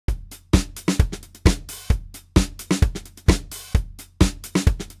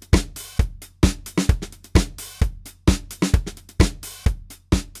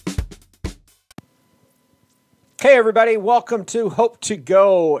Hey, everybody. Welcome to Hope to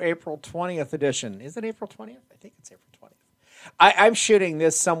Go, April 20th edition. Is it April 20th? I think it's April 20th. I'm shooting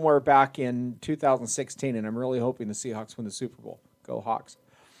this somewhere back in 2016, and I'm really hoping the Seahawks win the Super Bowl. Go Hawks.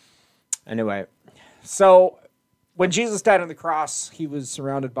 Anyway, so when Jesus died on the cross, he was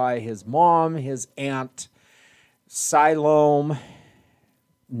surrounded by his mom, his aunt, Siloam,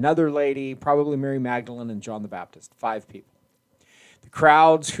 another lady, probably Mary Magdalene, and John the Baptist. 5 people. The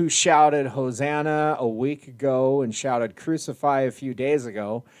crowds who shouted Hosanna a week ago and shouted Crucify a few days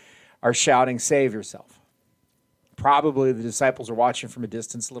ago are shouting Save yourself. Probably the disciples are watching from a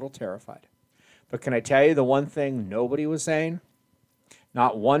distance, a little terrified. But can I tell you the one thing nobody was saying?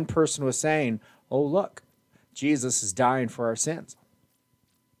 Not one person was saying, oh, look, Jesus is dying for our sins.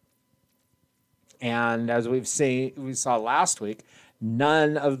 And as we saw last week,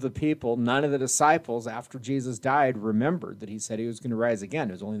 none of the people, none of the disciples after Jesus died remembered that he said he was going to rise again.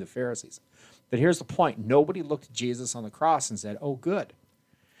 It was only the Pharisees. But here's the point. Nobody looked at Jesus on the cross and said, oh, good,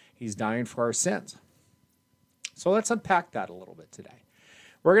 he's dying for our sins. So let's unpack that a little bit today.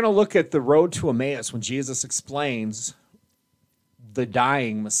 We're going to look at the road to Emmaus when Jesus explains the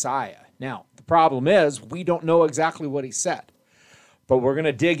dying Messiah. Now, the problem is we don't know exactly what he said. But we're going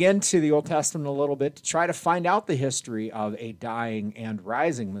to dig into the Old Testament a little bit to try to find out the history of a dying and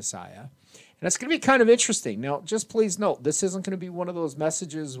rising Messiah. And it's going to be kind of interesting. Now, just please note, this isn't going to be one of those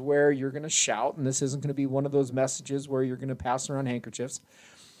messages where you're going to shout, and this isn't going to be one of those messages where you're going to pass around handkerchiefs.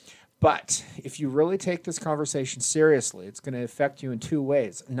 But if you really take this conversation seriously, it's going to affect you in 2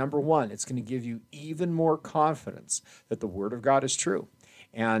 ways. Number one, it's going to give you even more confidence that the Word of God is true.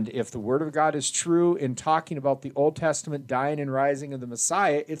 And if the Word of God is true in talking about the Old Testament dying and rising of the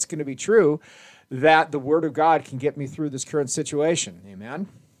Messiah, it's going to be true that the Word of God can get me through this current situation. Amen?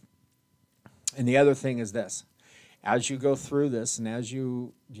 And the other thing is this. As you go through this and as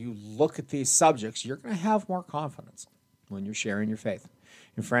you look at these subjects, you're going to have more confidence when you're sharing your faith.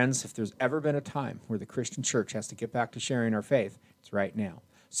 And friends, if there's ever been a time where the Christian church has to get back to sharing our faith, it's right now.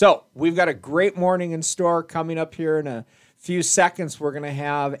 So we've got a great morning in store coming up here in a few seconds. We're going to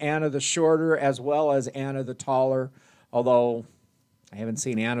have Anna the Shorter as well as Anna the Taller, although I haven't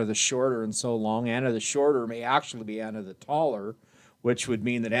seen Anna the Shorter in so long. Anna the Shorter may actually be Anna the Taller, which would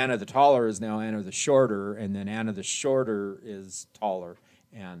mean that Anna the Taller is now Anna the Shorter, and then Anna the Shorter is taller.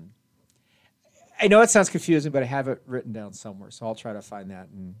 And I know it sounds confusing, but I have it written down somewhere, so I'll try to find that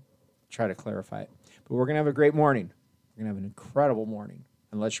and try to clarify it. But we're going to have a great morning. We're going to have an incredible morning.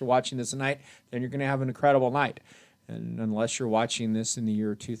 Unless you're watching this at night, then you're going to have an incredible night. And unless you're watching this in the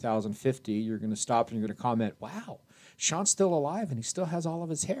year 2050, you're going to stop and you're going to comment, wow, Sean's still alive and he still has all of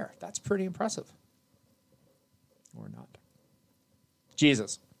his hair. That's pretty impressive. Or not.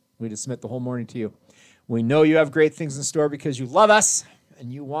 Jesus, we just submit the whole morning to you. We know you have great things in store because you love us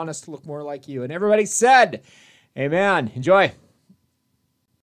and you want us to look more like you. And everybody said, amen. Enjoy.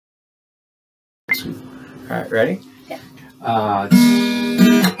 All right, ready? Yeah.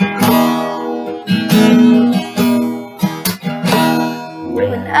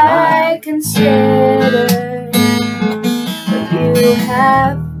 When I consider what you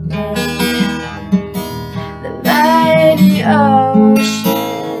have made, the mighty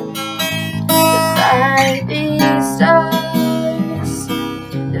ocean, the mighty stars,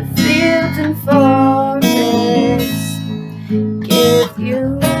 the fields and forests, give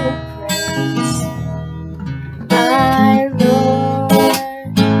you praise, my Lord,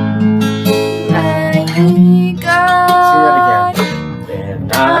 my God.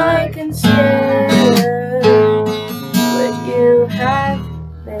 And I consider what you have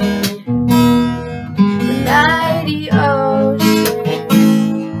made, the mighty ocean,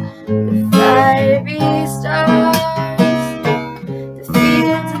 the fiery stars, the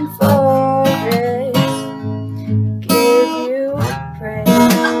fields and forests, give you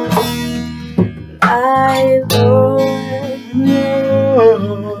praise, my Lord,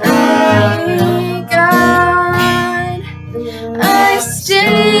 my God. I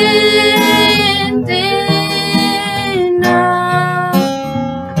stand in awe.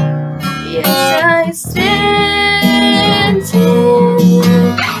 Yes, I stand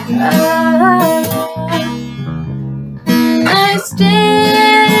in awe. I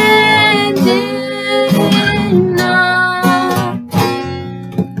stand in awe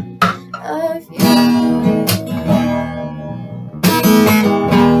of you.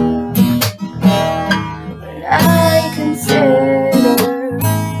 When I consider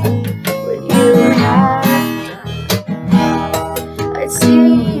what you have done, I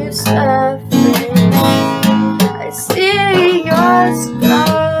see you suffering, I see your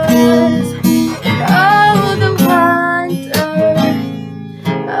scars, and all the wonder,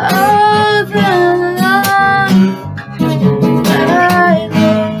 all the love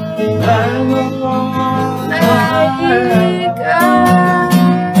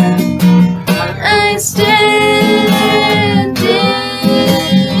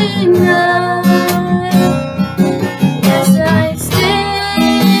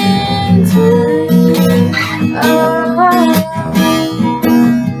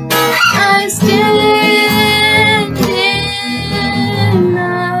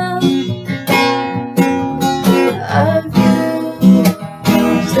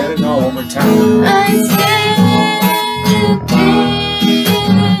Oh, one more time. I stand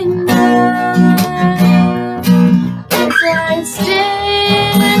in awe. Yes, I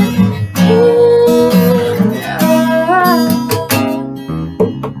stand in awe.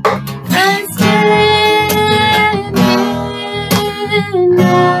 I stand in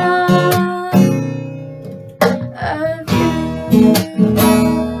awe of you.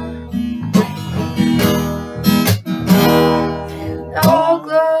 All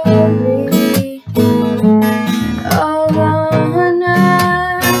glory, all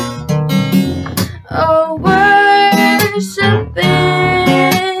honor, all worship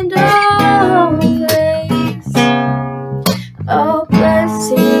and all praise, all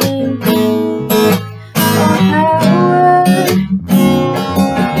blessing, all power.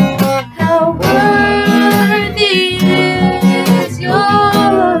 How worthy is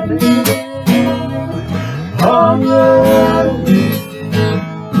your name, all glory,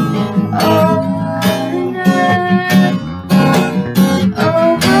 all honor,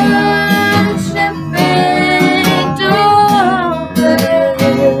 all worship and all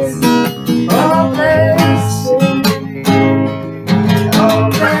praise, all blessing,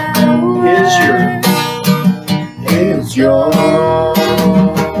 all power is yours.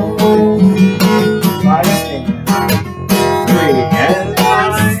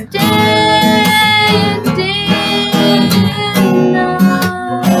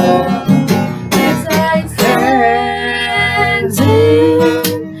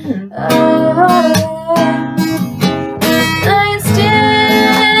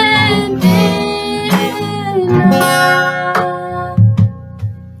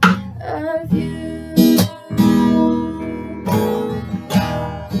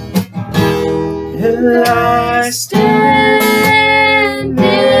 I stand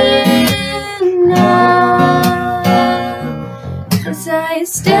in awe, as I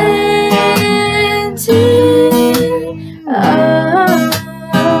stand in awe.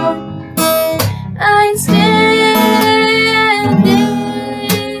 I stand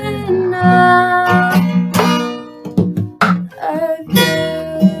in awe of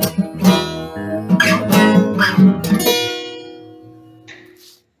you.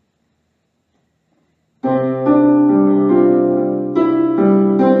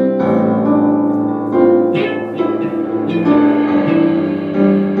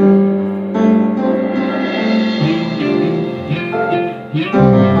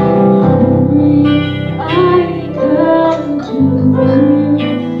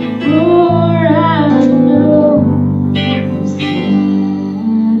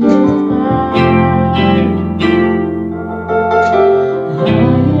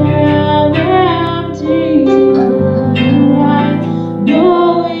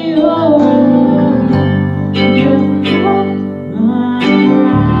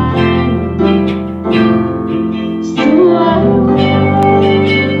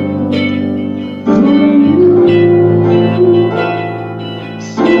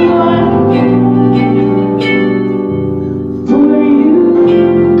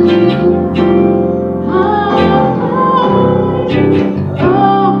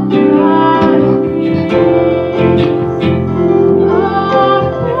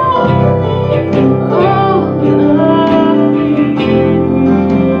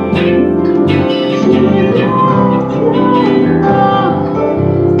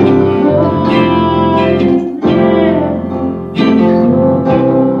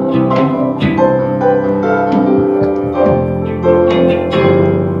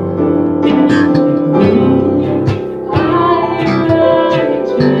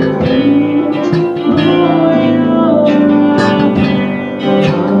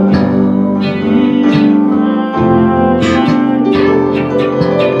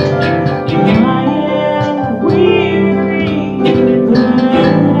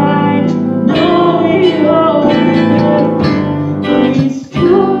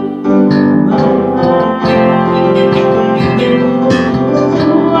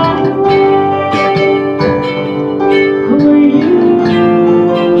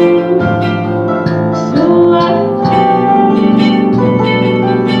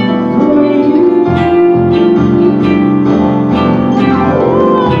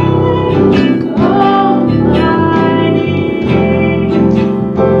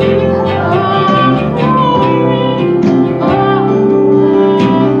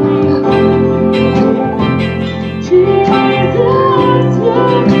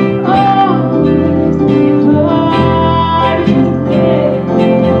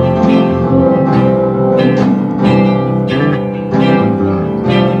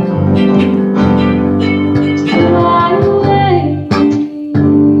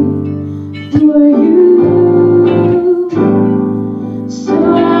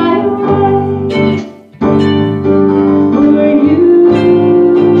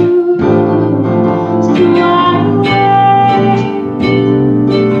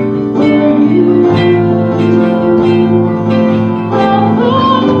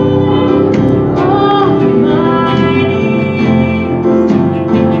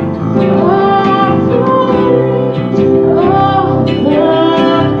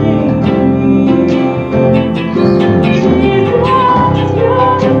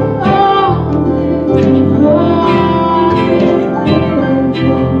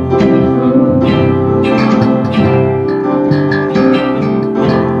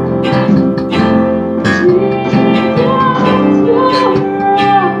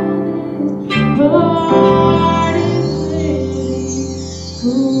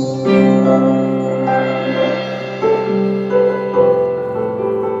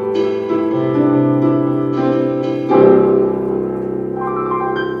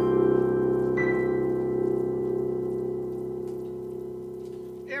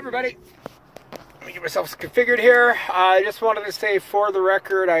 ourselves configured here. I just wanted to say, for the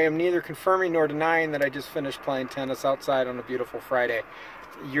record, I am neither confirming nor denying that I just finished playing tennis outside on a beautiful Friday.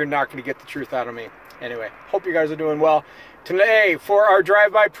 You're not going to get the truth out of me. Anyway, hope you guys are doing well. Today, for our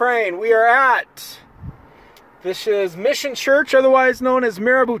drive-by praying, we are at... This is Mission Church, otherwise known as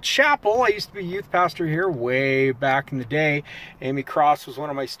Marabou Chapel. I used to be youth pastor here way back in the day. Amy Cross was one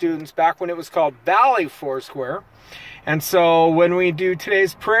of my students back when it was called Valley Foursquare. And so when we do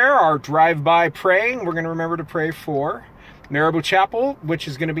today's prayer, our drive-by praying, we're going to remember to pray for Marabou Chapel, which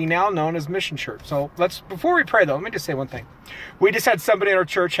is going to be now known as Mission Church. So before we pray though, let me just say one thing. We just had somebody in our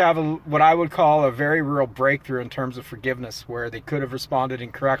church have what I would call a very real breakthrough in terms of forgiveness, where they could have responded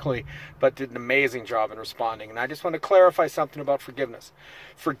incorrectly, but did an amazing job in responding. And I just want to clarify something about forgiveness.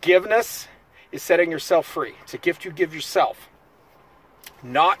 Forgiveness is setting yourself free. It's a gift you give yourself.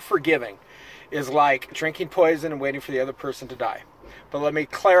 Not forgiving is like drinking poison and waiting for the other person to die. But let me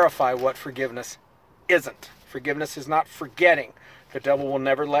clarify what forgiveness isn't. Forgiveness is not forgetting. The devil will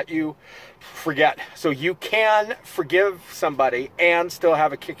never let you forget. So you can forgive somebody and still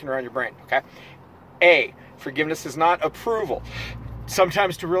have it kicking around your brain, okay? Forgiveness is not approval.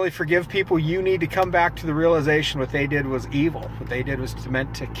 Sometimes to really forgive people, you need to come back to the realization what they did was evil. What they did was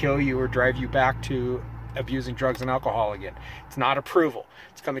meant to kill you or drive you back to abusing drugs and alcohol again. It's not approval.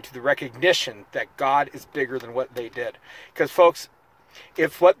 It's coming to the recognition that God is bigger than what they did. Because folks,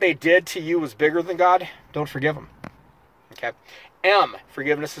 if what they did to you was bigger than God, don't forgive them. Okay?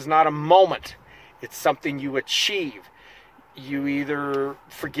 Forgiveness is not a moment. It's something you achieve. You either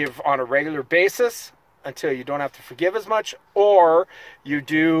forgive on a regular basis until you don't have to forgive as much, or you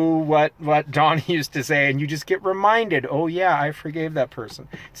do what Don used to say, and you just get reminded, oh yeah, I forgave that person.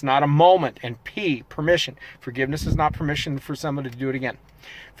 It's not a moment. And permission. Forgiveness is not permission for somebody to do it again.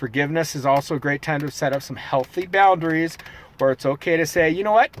 Forgiveness is also a great time to set up some healthy boundaries where it's okay to say, you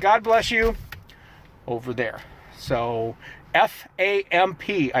know what, God bless you, over there. So,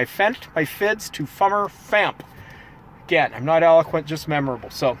 F-A-M-P. I fent my fids to fummer famp. Again, I'm not eloquent, just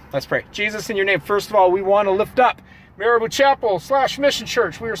memorable. So, let's pray. Jesus, in your name, first of all, we want to lift up Marabou Chapel / Mission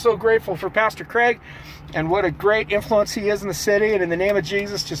Church. We are so grateful for Pastor Craig and what a great influence he is in the city. And in the name of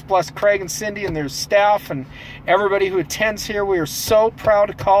Jesus, just bless Craig and Cindy and their staff and everybody who attends here. We are so proud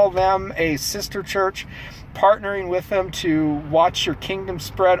to call them a sister church, partnering with them to watch your kingdom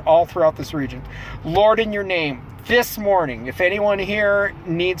spread all throughout this region. Lord, in your name, this morning, if anyone here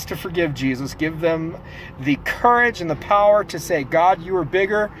needs to forgive Jesus, give them the courage and the power to say, God, you are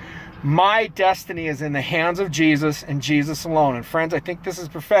bigger. My destiny is in the hands of Jesus and Jesus alone. And friends, I think this is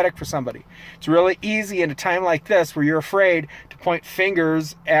prophetic for somebody. It's really easy in a time like this where you're afraid to point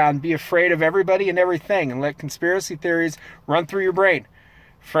fingers and be afraid of everybody and everything and let conspiracy theories run through your brain.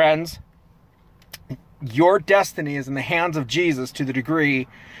 Friends, your destiny is in the hands of Jesus to the degree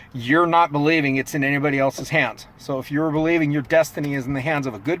you're not believing it's in anybody else's hands. So if you're believing your destiny is in the hands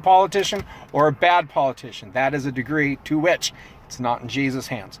of a good politician or a bad politician, that is a degree to which it's not in Jesus'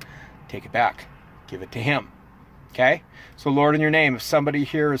 hands. Take it back. Give it to him. Okay? So Lord, in your name, if somebody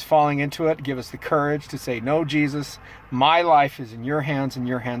here is falling into it, give us the courage to say, no, Jesus, my life is in your hands and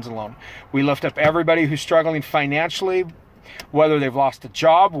your hands alone. We lift up everybody who's struggling financially, whether they've lost a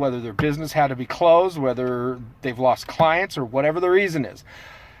job, whether their business had to be closed, whether they've lost clients, or whatever the reason is.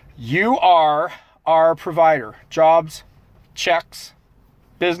 You are our provider. Jobs, checks,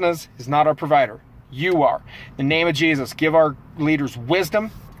 business is not our provider. You are. In the name of Jesus, give our leaders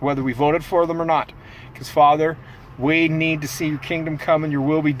wisdom, whether we voted for them or not. Because, Father, we need to see your kingdom come and your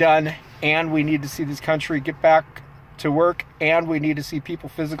will be done, and we need to see this country get back to work, and we need to see people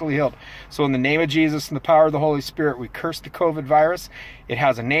physically healed. So in the name of Jesus and the power of the Holy Spirit, we curse the COVID virus. It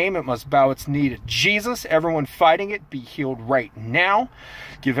has a name. It must bow its knee to Jesus. Everyone fighting it, be healed right now.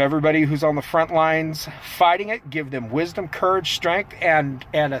 Give everybody who's on the front lines fighting it, give them wisdom, courage, strength, and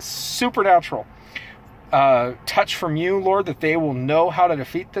a supernatural touch from you, Lord, that they will know how to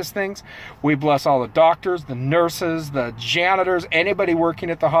defeat these things. We bless all the doctors, the nurses, the janitors, anybody working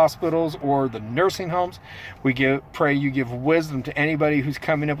at the hospitals or the nursing homes. We pray you give wisdom to anybody who's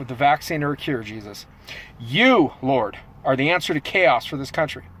coming up with the vaccine or a cure, Jesus. You, Lord, are the answer to chaos for this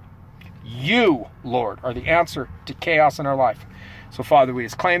country. You, Lord, are the answer to chaos in our life. So, Father, we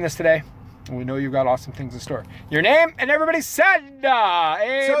just claim this today. And we know you've got awesome things in store. Your name, and everybody said,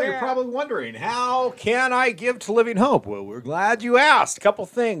 amen. So you're probably wondering, how can I give to Living Hope? Well, we're glad you asked. A couple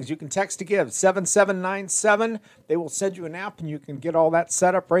things. You can text to give, 7797. They will send you an app, and you can get all that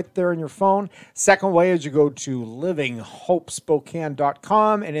set up right there on your phone. Second way is you go to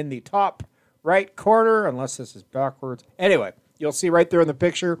livinghopespokane.com, and in the top right corner, unless this is backwards. Anyway, you'll see right there in the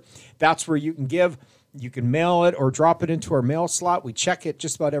picture, that's where you can give. You can mail it or drop it into our mail slot. We check it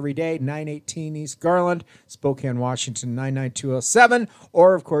just about every day, 918 East Garland, Spokane, Washington, 99207.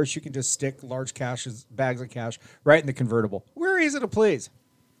 Or, of course, you can just stick large bags of cash right in the convertible. We're easy to please.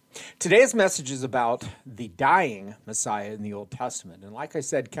 Today's message is about the dying Messiah in the Old Testament. And like I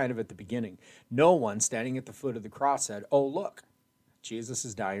said kind of at the beginning, no one standing at the foot of the cross said, oh, look, Jesus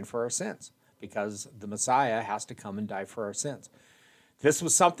is dying for our sins, because the Messiah has to come and die for our sins. This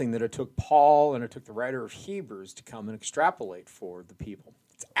was something that it took Paul and it took the writer of Hebrews to come and extrapolate for the people.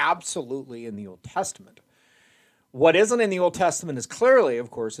 It's absolutely in the Old Testament. What isn't in the Old Testament is clearly,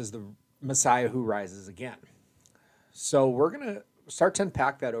 of course, is the Messiah who rises again. So we're going to start to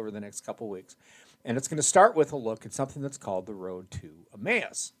unpack that over the next couple weeks. And it's going to start with a look at something that's called the road to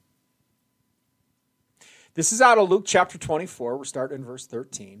Emmaus. This is out of Luke chapter 24. We're starting in verse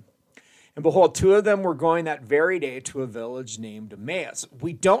 13. And behold, two of them were going that very day to a village named Emmaus.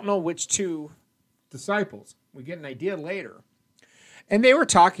 We don't know which two disciples. We get an idea later. And they were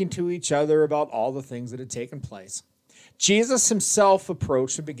talking to each other about all the things that had taken place. Jesus himself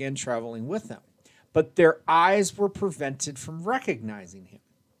approached and began traveling with them, but their eyes were prevented from recognizing him.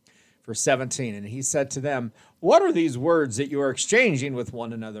 Verse 17, and he said to them, what are these words that you are exchanging with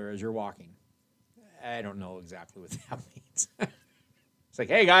one another as you're walking? I don't know exactly what that means. It's like,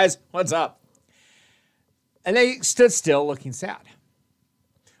 hey, guys, what's up? And they stood still, looking sad.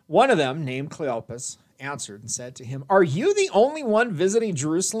 One of them, named Cleopas, answered and said to him, are you the only one visiting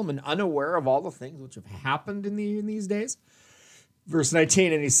Jerusalem and unaware of all the things which have happened in these days? Verse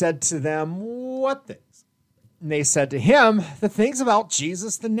 19, and he said to them, what things? And they said to him, the things about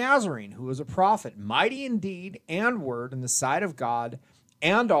Jesus the Nazarene, who was a prophet, mighty in deed and word in the sight of God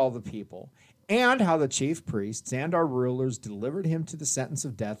and all the people, and how the chief priests and our rulers delivered him to the sentence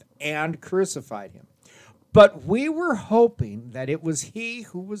of death and crucified him. But we were hoping that it was he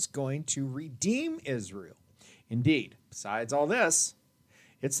who was going to redeem Israel. Indeed, besides all this,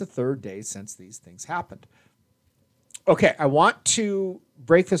 it's the third day since these things happened. Okay, I want to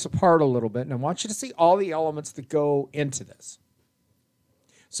break this apart a little bit, and I want you to see all the elements that go into this.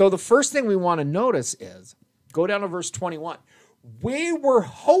 So the first thing we want to notice is, go down to verse 21. We were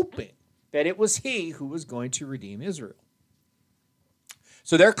hoping that it was he who was going to redeem Israel.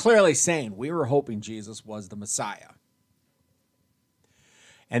 So they're clearly saying, we were hoping Jesus was the Messiah.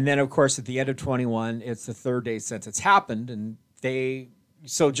 And then, of course, at the end of 21, it's the third day since it's happened. And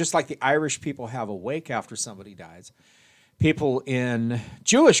so just like the Irish people have a wake after somebody dies, people in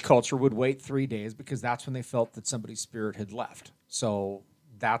Jewish culture would wait 3 days because that's when they felt that somebody's spirit had left. So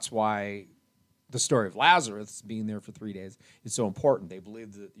that's why the story of Lazarus being there for 3 days is so important. They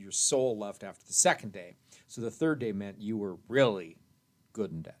believed that your soul left after the second day. So the third day meant you were really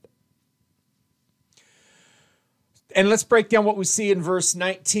good and dead. And let's break down what we see in verse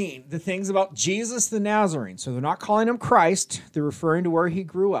 19. The things about Jesus the Nazarene. So they're not calling him Christ. They're referring to where he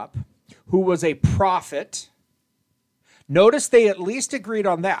grew up, who was a prophet. Notice they at least agreed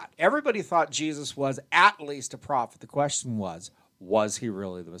on that. Everybody thought Jesus was at least a prophet. The question was he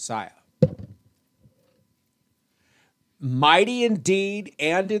really the Messiah? Mighty in deed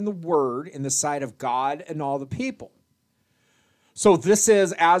and in the word in the sight of God and all the people. So this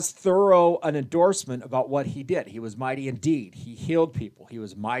is as thorough an endorsement about what he did. He was mighty in deed. He healed people. He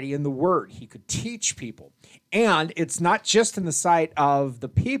was mighty in the word. He could teach people. And it's not just in the sight of the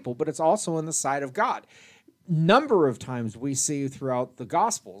people, but it's also in the sight of God. Number of times we see throughout the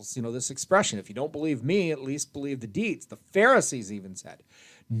Gospels, this expression, if you don't believe me, at least believe the deeds. The Pharisees even said,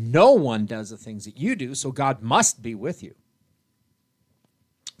 no one does the things that you do, so God must be with you.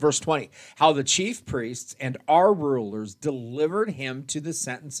 Verse 20, how the chief priests and our rulers delivered him to the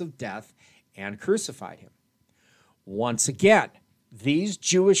sentence of death and crucified him. Once again, these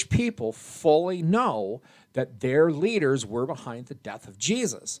Jewish people fully know that their leaders were behind the death of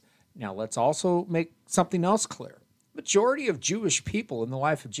Jesus. Now, let's also make something else clear. Majority of Jewish people in the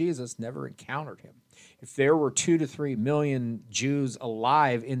life of Jesus never encountered him. If there were 2 to 3 million Jews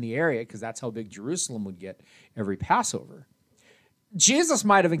alive in the area, because that's how big Jerusalem would get every Passover, Jesus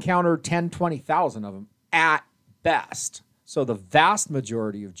might have encountered 10, 20,000 of them at best. So the vast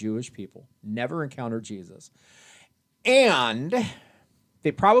majority of Jewish people never encountered Jesus. And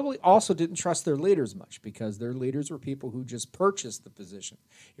they probably also didn't trust their leaders much because their leaders were people who just purchased the position.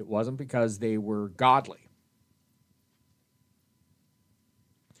 It wasn't because they were godly.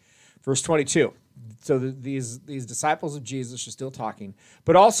 Verse 22. So these disciples of Jesus are still talking.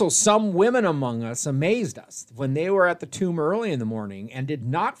 But also some women among us amazed us. When they were at the tomb early in the morning and did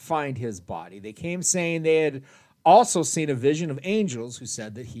not find his body, they came saying they had also seen a vision of angels who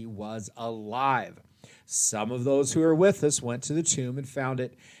said that he was alive. Some of those who were with us went to the tomb and found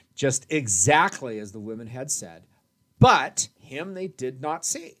it just exactly as the women had said, but him they did not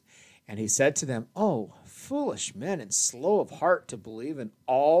see. And he said to them, "Oh, foolish men and slow of heart to believe in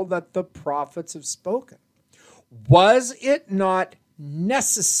all that the prophets have spoken. Was it not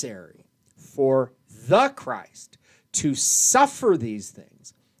necessary for the Christ to suffer these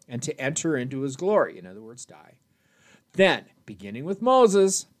things and to enter into his glory?" In other words, die. "Then, beginning with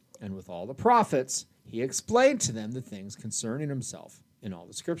Moses and with all the prophets, he explained to them the things concerning himself in all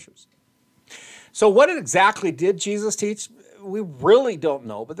the scriptures." So what exactly did Jesus teach? We really don't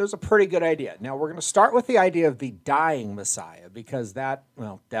know, but there's a pretty good idea. Now, we're going to start with the idea of the dying Messiah, because that,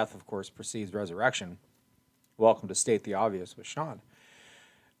 well, death, of course, precedes resurrection. Welcome to state the obvious with Sean.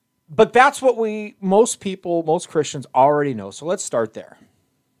 But that's what most people, most Christians already know. So let's start there.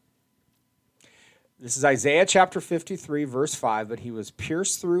 This is Isaiah chapter 53, verse 5. "But he was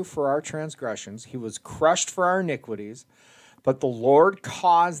pierced through for our transgressions. He was crushed for our iniquities. But the Lord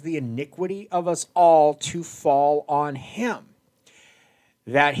caused the iniquity of us all to fall on him.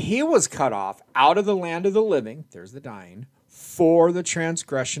 That he was cut off out of the land of the living," there's the dying, "for the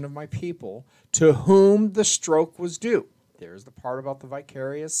transgression of my people, to whom the stroke was due." There's the part about the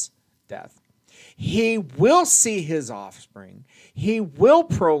vicarious death. "He will see his offspring. He will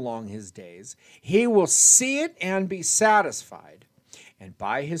prolong his days. He will see it and be satisfied. And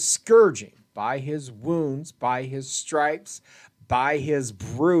by his scourging, by his wounds, by his stripes, by his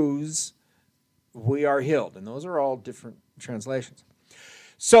bruise, we are healed." And those are all different translations.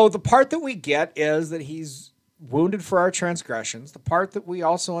 So the part that we get is that he's wounded for our transgressions. The part that we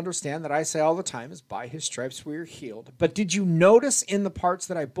also understand, that I say all the time, is by his stripes we are healed. But did you notice in the parts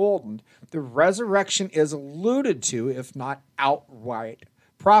that I boldened, the resurrection is alluded to, if not outright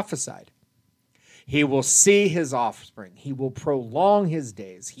prophesied? He will see his offspring. He will prolong his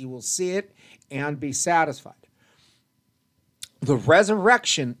days. He will see it and be satisfied. The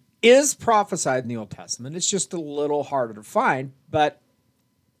resurrection is prophesied in the Old Testament. It's just a little harder to find, but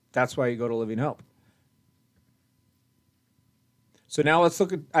that's why you go to Living Hope. So now let's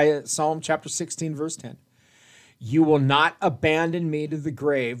look at Psalm chapter 16, verse 10. "You will not abandon me to the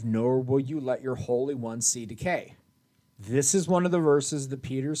grave, nor will you let your Holy One see decay." This is one of the verses that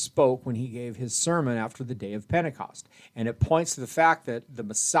Peter spoke when he gave his sermon after the day of Pentecost. And it points to the fact that the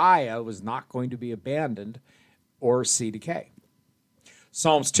Messiah was not going to be abandoned or see decay.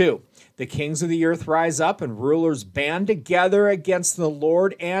 Psalms 2, "The kings of the earth rise up and rulers band together against the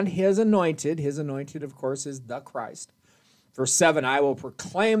Lord and his anointed." His anointed, of course, is the Christ. Verse 7, "I will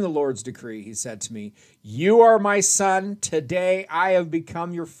proclaim the Lord's decree. He said to me, 'You are my son. Today I have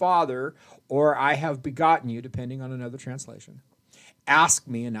become your father,' or 'I have begotten you,' depending on another translation. 'Ask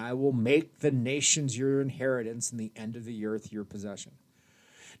me, and I will make the nations your inheritance and the end of the earth your possession.'"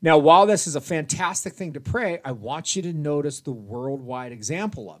 Now, while this is a fantastic thing to pray, I want you to notice the worldwide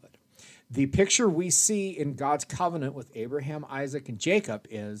example of it. The picture we see in God's covenant with Abraham, Isaac, and Jacob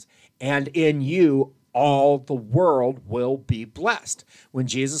is, "And in you all the world will be blessed." When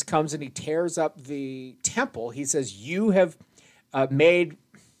Jesus comes and he tears up the temple, he says,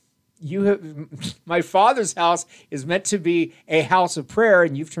 my Father's house is meant to be a house of prayer,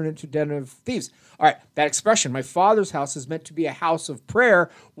 and you've turned it into a den of thieves. All right, that expression, "my Father's house is meant to be a house of prayer,"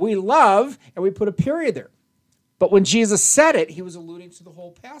 we love, and we put a period there. But when Jesus said it, he was alluding to the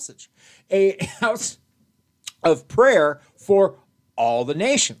whole passage. A house of prayer for all the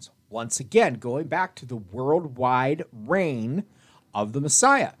nations. Once again, going back to the worldwide reign of the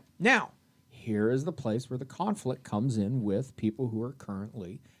Messiah. Now, here is the place where the conflict comes in with people who are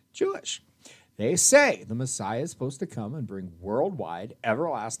currently Jewish. They say the Messiah is supposed to come and bring worldwide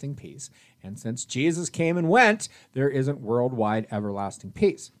everlasting peace. And since Jesus came and went, there isn't worldwide everlasting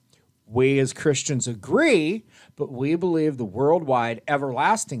peace. We as Christians agree, but we believe the worldwide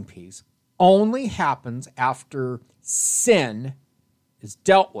everlasting peace only happens after sin is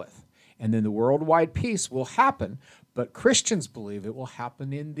dealt with. And then the worldwide peace will happen, but Christians believe it will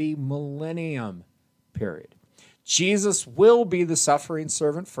happen in the millennium period. Jesus will be the suffering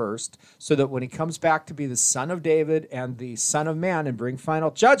servant first, so that when he comes back to be the Son of David and the Son of Man and bring final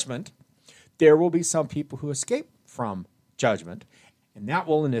judgment, there will be some people who escape from judgment, and that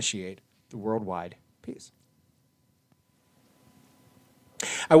will initiate the worldwide peace.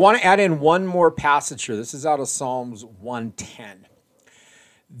 I want to add in one more passage here. This is out of Psalms 110.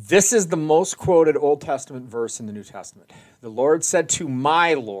 This is the most quoted Old Testament verse in the New Testament. "The Lord said to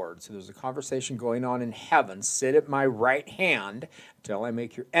my Lord," so there's a conversation going on in heaven, "sit at my right hand until I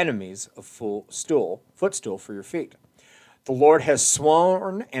make your enemies a footstool for your feet. The Lord has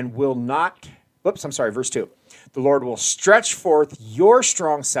sworn and will not," verse 2. "The Lord will stretch forth your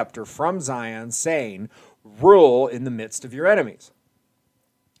strong scepter from Zion, saying, rule in the midst of your enemies."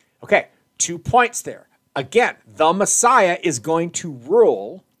 Okay, 2 points there. Again, the Messiah is going to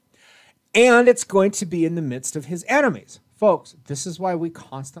rule, and it's going to be in the midst of his enemies. Folks, this is why we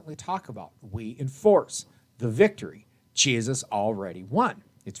constantly talk about, we enforce the victory Jesus already won.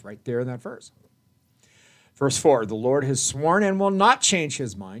 It's right there in that verse. Verse 4, the Lord has sworn and will not change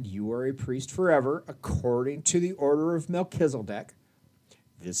his mind. You are a priest forever, according to the order of Melchizedek.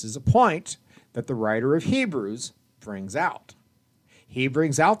 This is a point that the writer of Hebrews brings out. He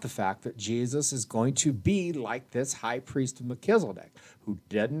brings out the fact that Jesus is going to be like this high priest of Melchizedek, who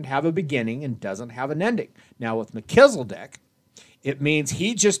didn't have a beginning and doesn't have an ending. Now, with Melchizedek, it means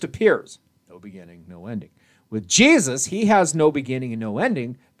he just appears. No beginning, no ending. With Jesus, he has no beginning and no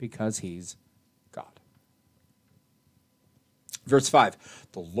ending because he's God. Verse 5,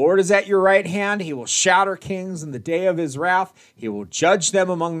 the Lord is at your right hand. He will shatter kings in the day of his wrath. He will judge them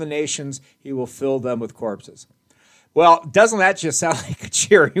among the nations. He will fill them with corpses. Well, doesn't that just sound like a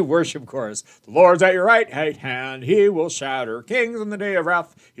cheery worship chorus? The Lord's at your right hand. He will shatter kings in the day of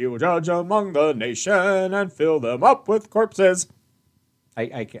wrath. He will judge among the nation and fill them up with corpses.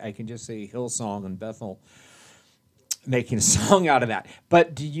 I can just see Hillsong and Bethel making a song out of that.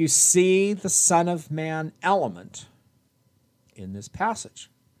 But do you see the Son of Man element in this passage,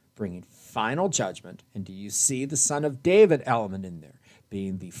 bringing final judgment? And do you see the Son of David element in there,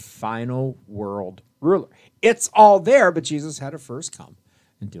 being the final world ruler? It's all there, but Jesus had to first come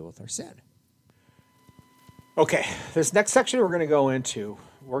and deal with our sin. Okay, this next section we're going to go into,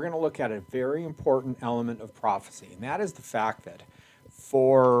 we're going to look at a very important element of prophecy, and that is the fact that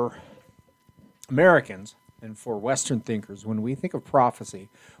for Americans and for Western thinkers, when we think of prophecy,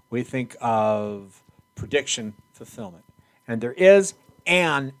 we think of prediction, fulfillment. And there is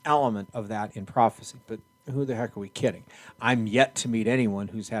an element of that in prophecy, but who the heck are we kidding? I'm yet to meet anyone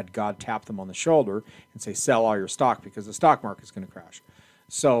who's had God tap them on the shoulder and say, sell all your stock because the stock market is going to crash.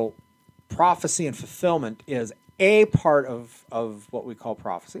 So prophecy and fulfillment is a part of what we call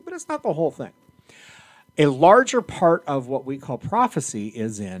prophecy, but it's not the whole thing. A larger part of what we call prophecy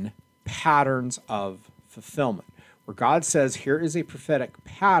is in patterns of fulfillment, where God says, here is a prophetic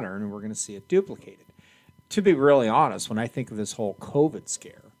pattern, and we're going to see it duplicated. To be really honest, when I think of this whole COVID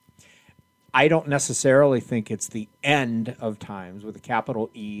scare, I don't necessarily think it's the end of times with a capital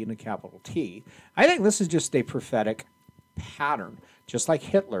E and a capital T. I think this is just a prophetic pattern. Just like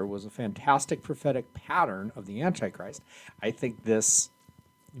Hitler was a fantastic prophetic pattern of the Antichrist, I think this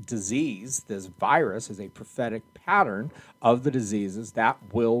disease, this virus, is a prophetic pattern of the diseases that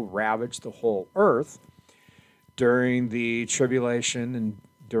will ravage the whole earth during the tribulation and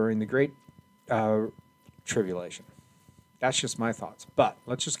during the great tribulation. That's just my thoughts. But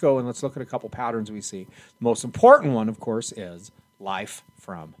let's just go and let's look at a couple patterns we see. The most important one, of course, is life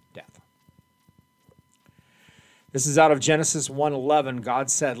from death. This is out of Genesis 1:11. God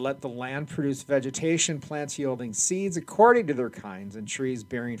said, let the land produce vegetation, plants yielding seeds according to their kinds, and trees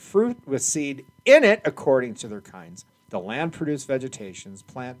bearing fruit with seed in it according to their kinds. The land produced vegetations,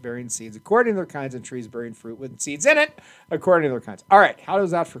 plant bearing seeds according to their kinds, and trees bearing fruit with seeds in it according to their kinds. All right, how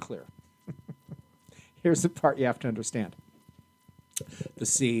does that for clear? Here's the part you have to understand. The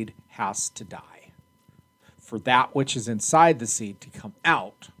seed has to die. For that which is inside the seed to come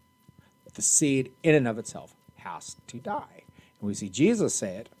out, the seed in and of itself has to die. And we see Jesus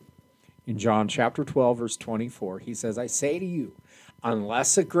say it in John chapter 12, verse 24. He says, I say to you,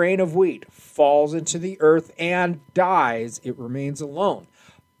 unless a grain of wheat falls into the earth and dies, it remains alone.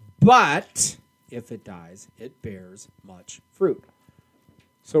 But if it dies, it bears much fruit.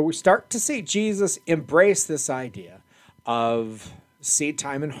 So we start to see Jesus embrace this idea of seed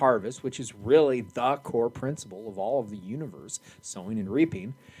time and harvest, which is really the core principle of all of the universe, sowing and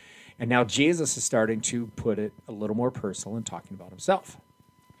reaping. And now Jesus is starting to put it a little more personal and talking about himself.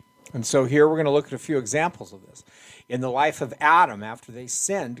 And so here we're going to look at a few examples of this. In the life of Adam, after they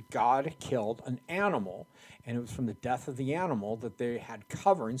sinned, God killed an animal, and it was from the death of the animal that they had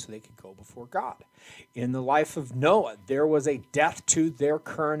covering so they could go before God. In the life of Noah, there was a death to their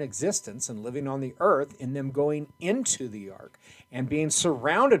current existence and living on the earth in them going into the ark and being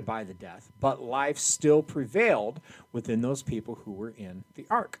surrounded by the death, but life still prevailed within those people who were in the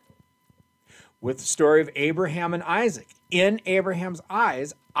ark. With the story of Abraham and Isaac, in Abraham's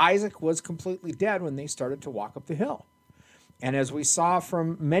eyes, Isaac was completely dead when they started to walk up the hill. And as we saw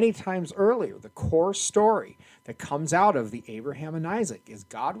from many times earlier, the core story that comes out of the Abraham and Isaac is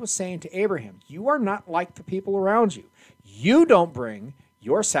God was saying to Abraham, you are not like the people around you. You don't bring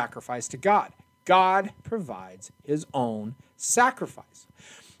your sacrifice to God. God provides his own sacrifice.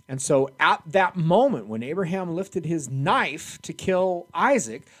 And so at that moment, when Abraham lifted his knife to kill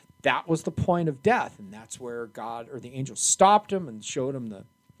Isaac, that was the point of death. And that's where God or the angel stopped him and showed him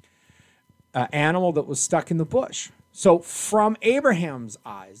animal that was stuck in the bush. So from Abraham's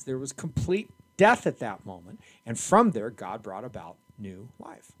eyes, there was complete death at that moment. And from there, God brought about new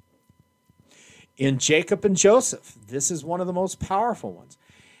life. In Jacob and Joseph, this is one of the most powerful ones.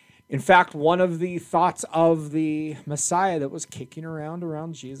 In fact, one of the thoughts of the Messiah that was kicking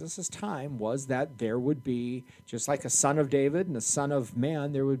around Jesus' time was that there would be, just like a son of David and a son of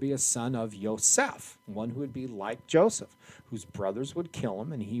man, there would be a son of Yosef, one who would be like Joseph, whose brothers would kill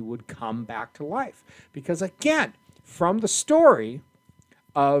him and he would come back to life. Because again, from the story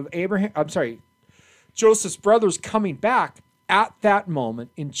of Joseph's brothers coming back, at that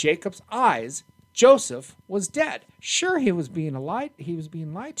moment, in Jacob's eyes, Joseph was dead. Sure, he was being lied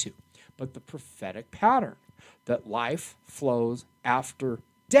to, but the prophetic pattern that life flows after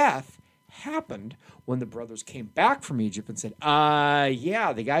death happened when the brothers came back from Egypt and said,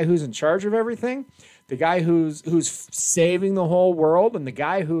 yeah, the guy who's in charge of everything, the guy who's saving the whole world, and the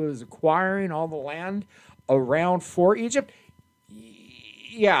guy who is acquiring all the land around for Egypt,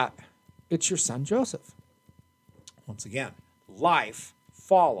 yeah, it's your son Joseph. Once again, life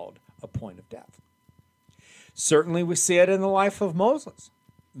followed a point of death. Certainly we see it in the life of Moses.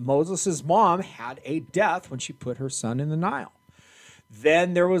 Moses' mom had a death when she put her son in the Nile.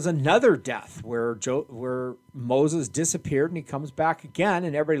 Then there was another death where Moses disappeared and he comes back again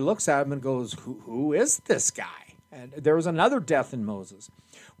and everybody looks at him and goes, who is this guy? And there was another death in Moses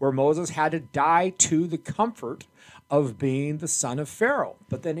where Moses had to die to the comfort of being the son of Pharaoh.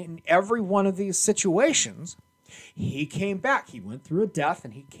 But then in every one of these situations, he came back. He went through a death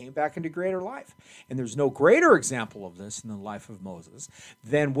and he came back into greater life. And there's no greater example of this in the life of Moses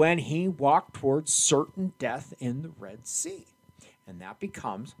than when he walked towards certain death in the Red Sea. And that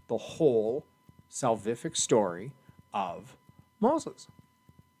becomes the whole salvific story of Moses.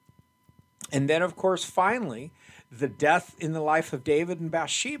 And then, of course, finally, the death in the life of David and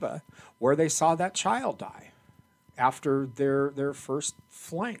Bathsheba, where they saw that child die after their first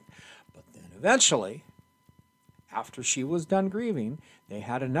fling. But then eventually, after she was done grieving, they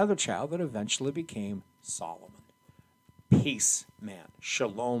had another child that eventually became Solomon. Peace man,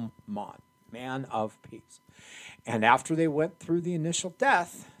 Shalom man of peace. And after they went through the initial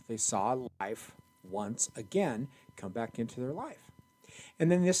death, they saw life once again come back into their life.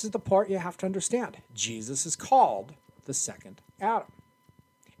 And then this is the part you have to understand. Jesus is called the second Adam.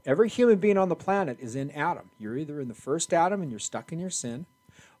 Every human being on the planet is in Adam. You're either in the first Adam and you're stuck in your sin,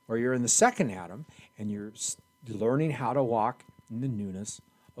 or you're in the second Adam and you're learning how to walk in the newness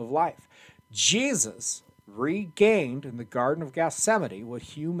of life. Jesus regained in the Garden of Gethsemane what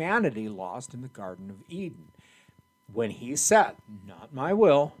humanity lost in the Garden of Eden when he said, not my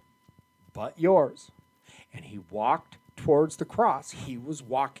will, but yours. And he walked towards the cross. He was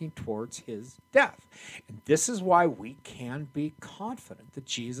walking towards his death. And this is why we can be confident that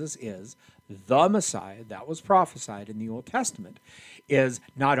Jesus is the Messiah that was prophesied in the Old Testament. Is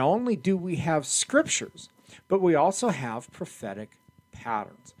not only do we have scriptures, but we also have prophetic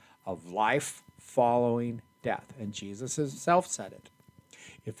patterns of life following death. And Jesus himself said it.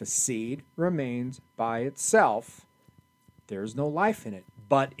 If a seed remains by itself, there's no life in it.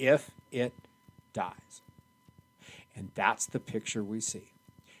 But if it dies. And that's the picture we see.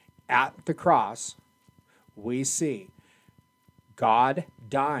 At the cross, we see God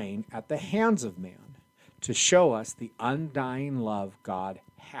dying at the hands of man to show us the undying love God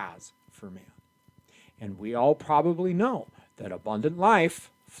has for man. And we all probably know that abundant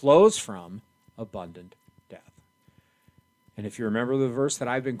life flows from abundant death. And if you remember the verse that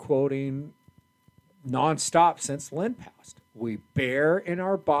I've been quoting nonstop since Lent passed, we bear in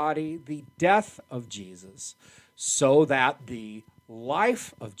our body the death of Jesus so that the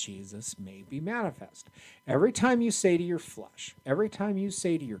life of Jesus may be manifest. Every time you say to your flesh, every time you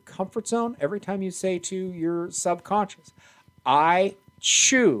say to your comfort zone, every time you say to your subconscious, I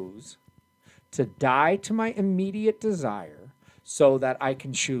choose to die to my immediate desire so that I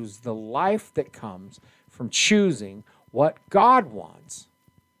can choose the life that comes from choosing what God wants,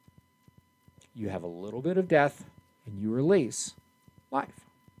 you have a little bit of death and you release life.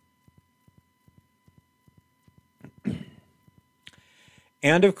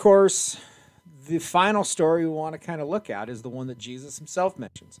 And of course, the final story we want to kind of look at is the one that Jesus himself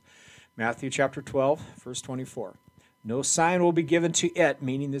mentions. Matthew chapter 12, verse 24. No sign will be given to it,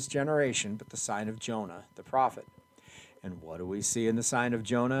 meaning this generation, but the sign of Jonah, the prophet. And what do we see in the sign of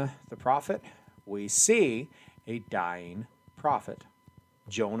Jonah, the prophet? We see a dying prophet.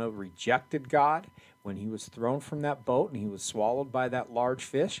 Jonah rejected God when he was thrown from that boat and he was swallowed by that large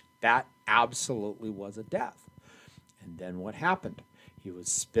fish. That absolutely was a death. And then what happened? He was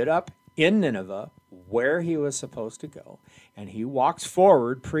spit up in Nineveh where he was supposed to go, and he walks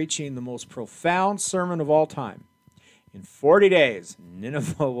forward preaching the most profound sermon of all time. In 40 days,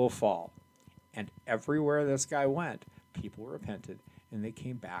 Nineveh will fall. And everywhere this guy went, people repented and they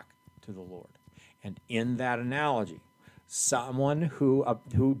came back to the Lord. And in that analogy, someone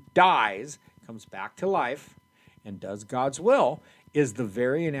who dies, comes back to life, and does God's will is the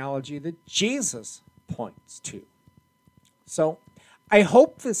very analogy that Jesus points to. So I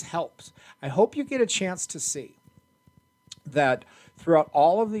hope this helps. I hope you get a chance to see that throughout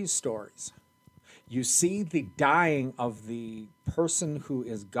all of these stories, you see the dying of the person who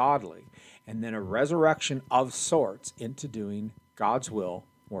is godly and then a resurrection of sorts into doing God's will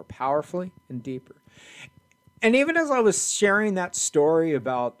more powerfully and deeper. And even as I was sharing that story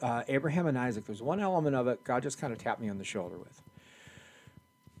about Abraham and Isaac, there's one element of it God just kind of tapped me on the shoulder with.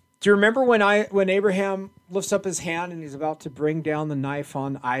 Do you remember when Abraham lifts up his hand and he's about to bring down the knife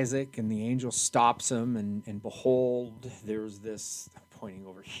on Isaac and the angel stops him and behold, there's this, I'm pointing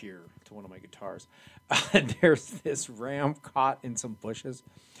over here to one of my guitars, there's this ram caught in some bushes.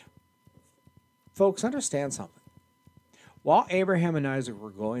 Folks, understand something. While Abraham and Isaac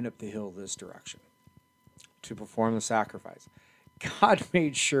were going up the hill this direction to perform the sacrifice, God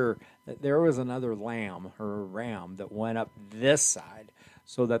made sure that there was another lamb or a ram that went up this side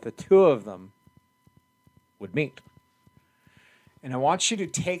so that the two of them would meet. And I want you to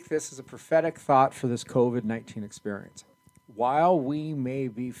take this as a prophetic thought for this COVID-19 experience. While we may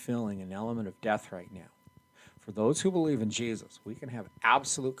be feeling an element of death right now, for those who believe in Jesus, we can have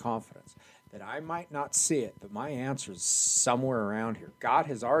absolute confidence that I might not see it, but my answer is somewhere around here. God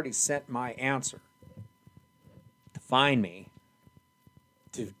has already sent my answer to find me,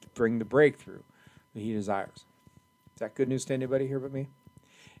 to bring the breakthrough that he desires. Is that good news to anybody here but me?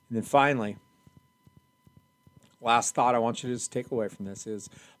 And then finally, last thought I want you to just take away from this is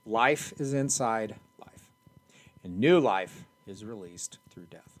life is inside life, and new life is released through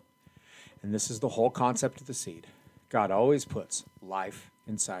death. And this is the whole concept of the seed. God always puts life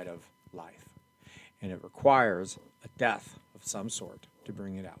inside of life, and it requires a death of some sort to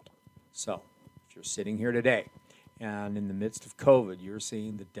bring it out. So if you're sitting here today and in the midst of COVID, you're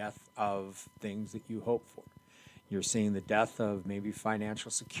seeing the death of things that you hope for. You're seeing the death of maybe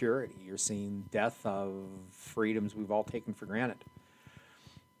financial security. You're seeing death of freedoms we've all taken for granted.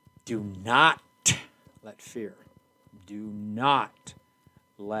 Do not let fear, do not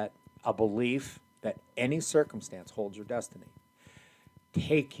let a belief that any circumstance holds your destiny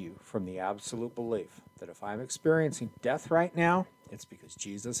take you from the absolute belief that if I'm experiencing death right now, it's because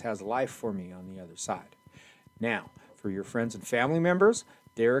Jesus has life for me on the other side. Now, for your friends and family members,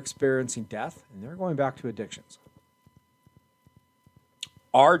 they're experiencing death and they're going back to addictions.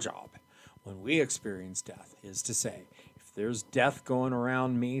 Our job when we experience death is to say, if there's death going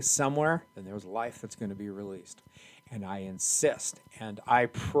around me somewhere, then there's life that's going to be released. And I insist, and I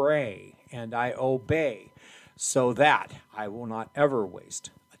pray, and I obey so that I will not ever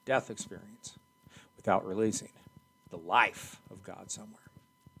waste a death experience without releasing the life of God somewhere.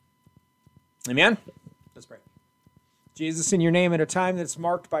 Amen? Let's pray. Jesus, in your name, at a time that's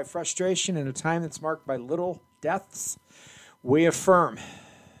marked by frustration and a time that's marked by little deaths, we affirm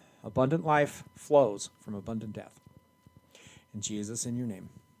abundant life flows from abundant death. And Jesus, in your name,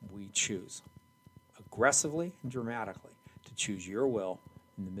 we choose aggressively and dramatically to choose your will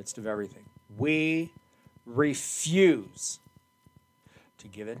in the midst of everything. We refuse to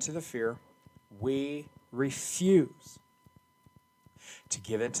give in to the fear. We refuse to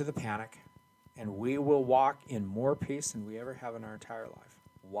give in to the panic. And we will walk in more peace than we ever have in our entire life.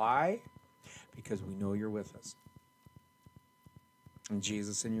 Why? Because we know you're with us. And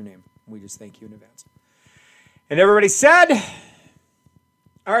Jesus, in your name, we just thank you in advance. And everybody said,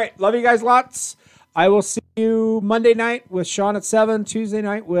 all right, love you guys lots. I will see you Monday night with Sean at 7, Tuesday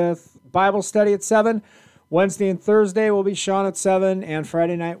night with Bible study at 7. Wednesday and Thursday will be Sean at 7, and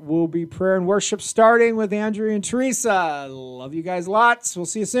Friday night will be prayer and worship starting with Andrew and Teresa. Love you guys lots. We'll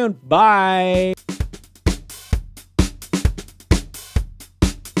see you soon. Bye.